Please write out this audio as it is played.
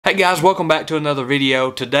Hey guys, welcome back to another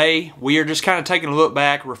video. Today we are just kind of taking a look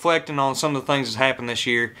back, reflecting on some of the things that's happened this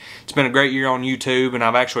year. It's been a great year on YouTube and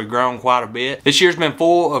I've actually grown quite a bit. This year's been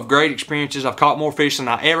full of great experiences. I've caught more fish than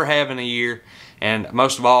I ever have in a year, and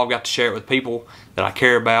most of all I've got to share it with people that I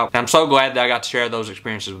care about. And I'm so glad that I got to share those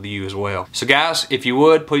experiences with you as well. So guys, if you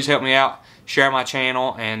would, please help me out, share my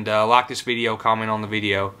channel, and like this video, comment on the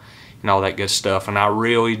video, and all that good stuff. And I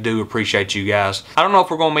really do appreciate you guys. I don't know if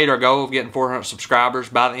we're going to meet our goal of getting 400 subscribers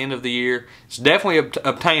by the end of the year. It's definitely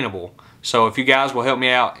obtainable. So if you guys will help me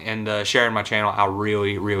out and sharing my channel, I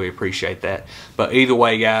really appreciate that. But either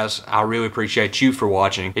way guys, I really appreciate you for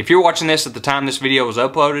watching. If you're watching this at the time this video was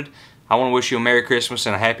uploaded, I want to wish you a Merry Christmas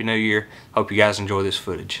and a Happy New Year. Hope you guys enjoy this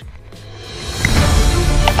footage.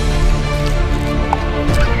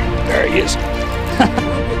 There he is.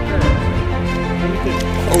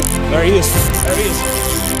 Oh, there he is. There he is.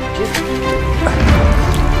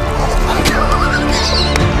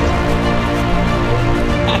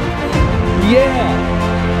 Yeah.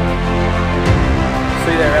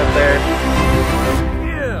 See that right there?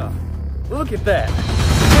 Yeah. Look at that.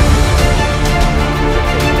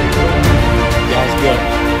 That's good.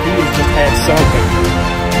 He has just had something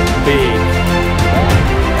big.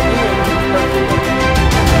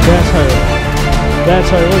 That's her. That's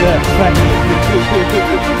her. Look at that fat.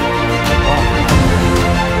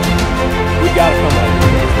 We gotta come back. We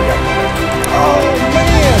gotta come back. Oh man!